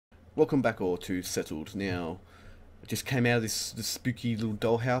Welcome back all to Settled. Now, I just came out of this spooky little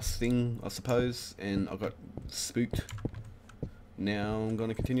dollhouse thing, I suppose, and I got spooked. Now I'm going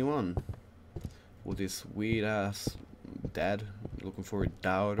to continue on with this weird ass dad looking for a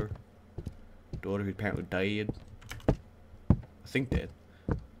daughter who apparently died. I think dead.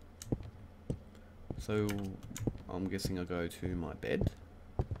 So I'm guessing I'll go to my bed.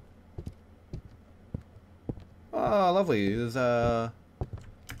 Oh, lovely.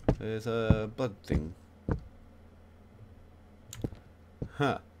 There's a blood thing.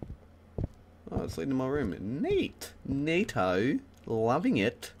 Huh. Oh, it's leading to my room. Neat. Neato. Loving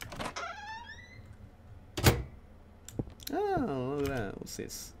it. Oh, look at that. What's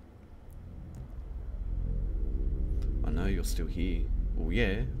this? I know you're still here. Well,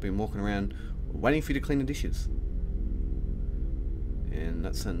 yeah. I've been walking around waiting for you to clean the dishes. And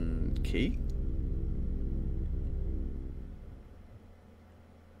that's a key.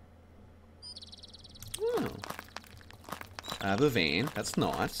 I have a van, that's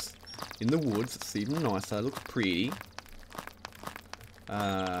nice. In the woods, it's even nicer, looks pretty.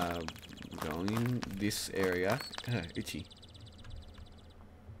 Going in this area. Itchy.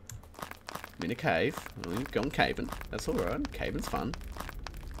 I'm in a cave. I'm going caving. That's alright, caving's fun.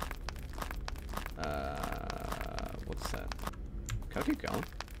 What's that? Can I keep going?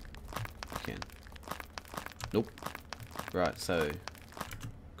 I can. Nope. Right, so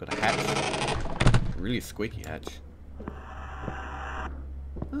got a hatch. Really squeaky hatch.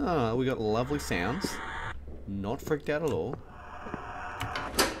 Oh, we got lovely sounds. Not freaked out at all.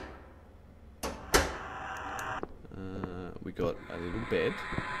 We got a little bed.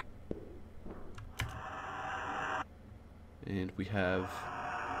 And we have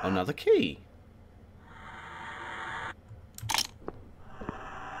another key.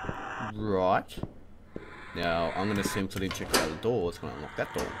 Right. Now, I'm going to simply check out the door. It's going to unlock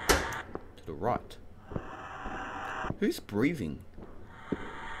that door. To the right. Who's breathing?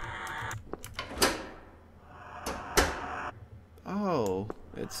 Oh,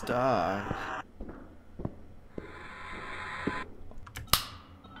 it's dark.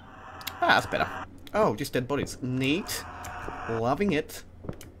 Ah, that's better. Oh, just dead bodies. Neat. Loving it.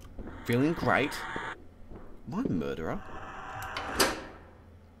 Feeling great. My murderer.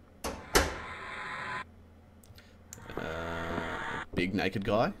 Big naked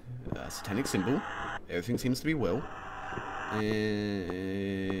guy. Satanic symbol. Everything seems to be well.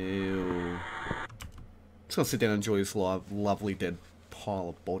 Just gonna sit down and enjoy this lovely dead pile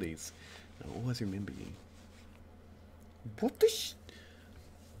of bodies. I'll always remember you. What the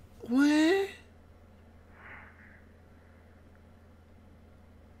Where?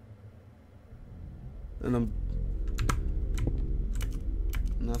 And I'm...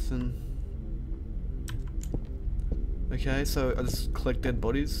 Nothing. Okay, so I just collect dead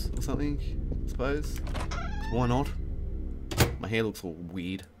bodies or something, I suppose. Why not? My hair looks all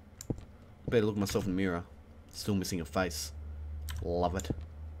weird. Better look at myself in the mirror. Still missing a face. Love it.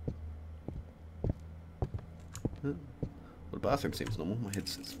 Huh? Well, the bathroom seems normal. My head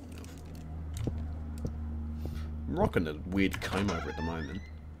sits enough. I'm rocking a weird comb over at the moment.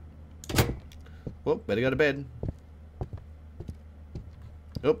 Well, better go to bed.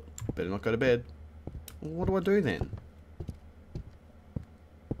 Oh, better not go to bed. Well, what do I do then?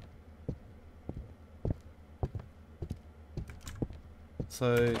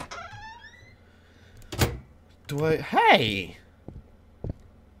 So... Do I... Hey!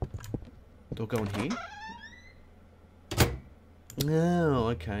 Do I go in here? No,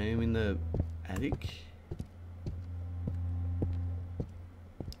 okay, I'm in the attic.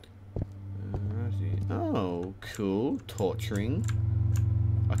 Alrighty. Oh, cool. Torturing.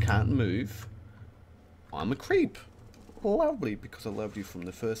 I can't move. I'm a creep. Lovely, because I loved you from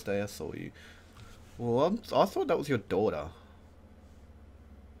the first day I saw you. Well, I thought that was your daughter.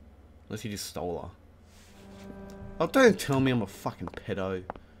 Unless you just stole her. Oh, don't tell me I'm a fucking pedo.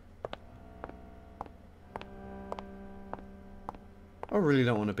 I really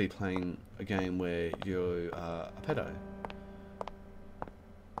don't want to be playing a game where you're a pedo.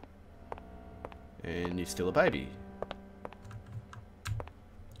 And you're still a baby.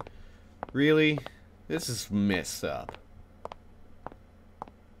 Really? This is messed up.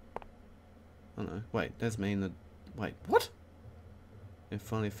 Oh no, wait, there's me in the... Wait, what? I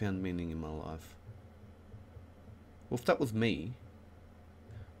finally found meaning in my life. Well, if that was me,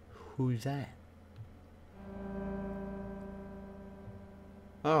 who's that?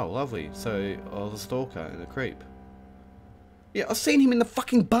 Oh, lovely. So, I was a stalker and a creep. Yeah, I've seen him in the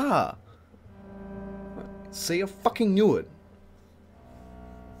fucking bar. See, I fucking knew it.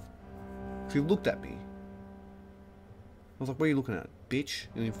 He looked at me. was like, what are you looking at, bitch?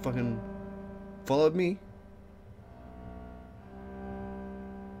 And he fucking followed me.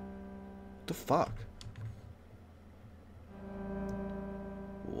 What the fuck?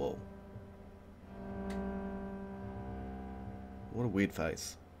 Whoa. What a weird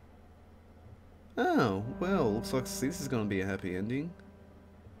face. Oh, well, looks like this is gonna be a happy ending.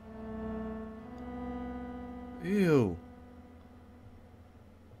 Ew.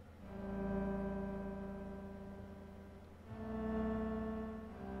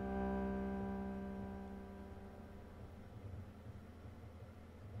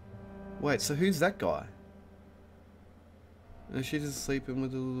 Wait, so who's that guy? And she's just sleeping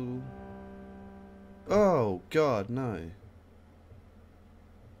with a little... Oh, God, no.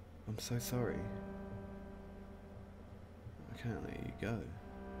 I'm so sorry. I can't let you go.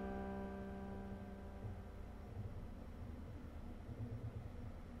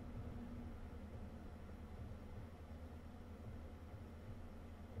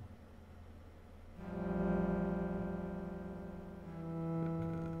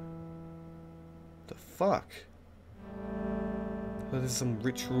 The fuck? Oh, there's some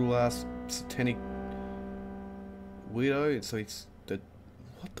ritual ass satanic weirdo, so it's the...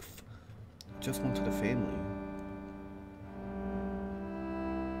 What the f... Just wanted a family.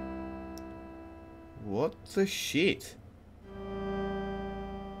 What the shit?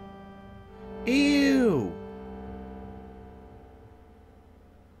 Ew!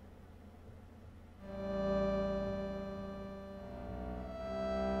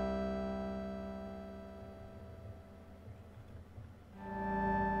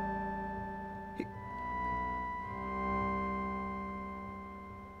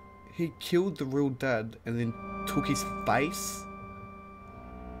 He killed the real dad and then took his face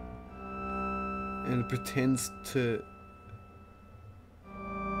and pretends to...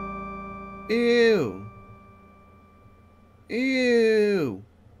 Ew! Ew!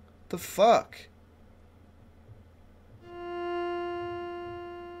 The fuck?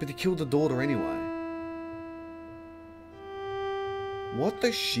 But he killed the daughter anyway. What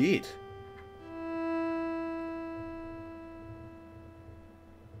the shit?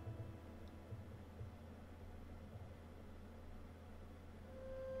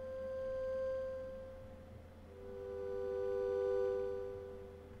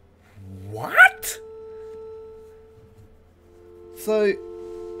 What? So...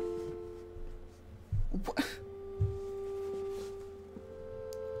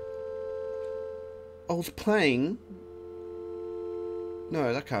 I was playing...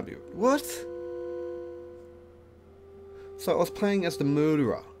 No, that can't be... What? So I was playing as the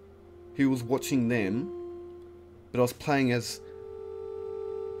murderer. He was watching them. But I was playing as...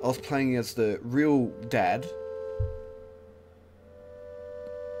 the real dad.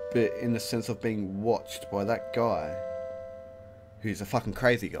 But in the sense of being watched by that guy. Who's a fucking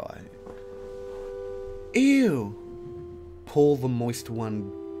crazy guy. Ew! Paul the Moist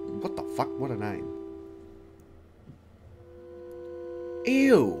One. What the fuck? What a name.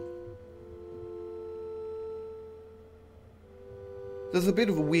 Ew! There's a bit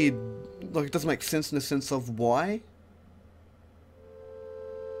of a weird... Like, it doesn't make sense in the sense of why.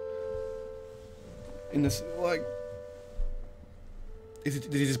 In this, like...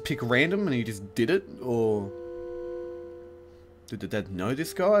 Did he just pick random and he just did it? Or... Did the dad know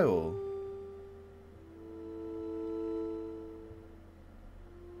this guy, or...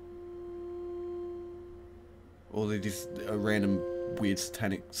 Or they just... A random, weird,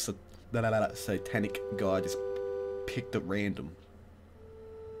 satanic guy just picked at random.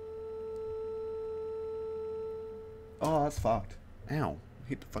 Oh, that's fucked. Ow.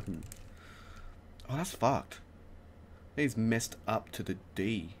 Hit the fucking... Oh, that's fucked. He's messed up to the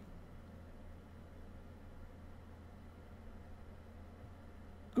D.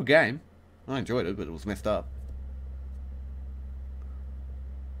 Good game. I enjoyed it, but it was messed up.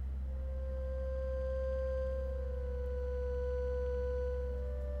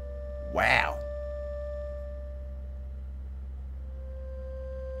 Wow.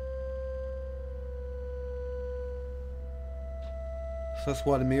 So that's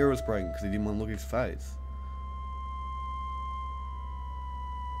why the mirror was broken, because he didn't want to look at his face.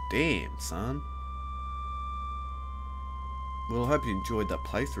 Damn, son. Well, I hope you enjoyed that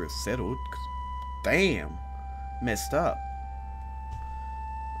playthrough. It's settled. Damn. Messed up.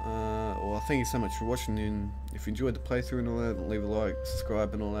 Well, thank you so much for watching, and if you enjoyed the playthrough and all that, leave a like,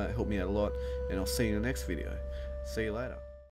 subscribe and all that. Help me out a lot, and I'll see you in the next video. See you later.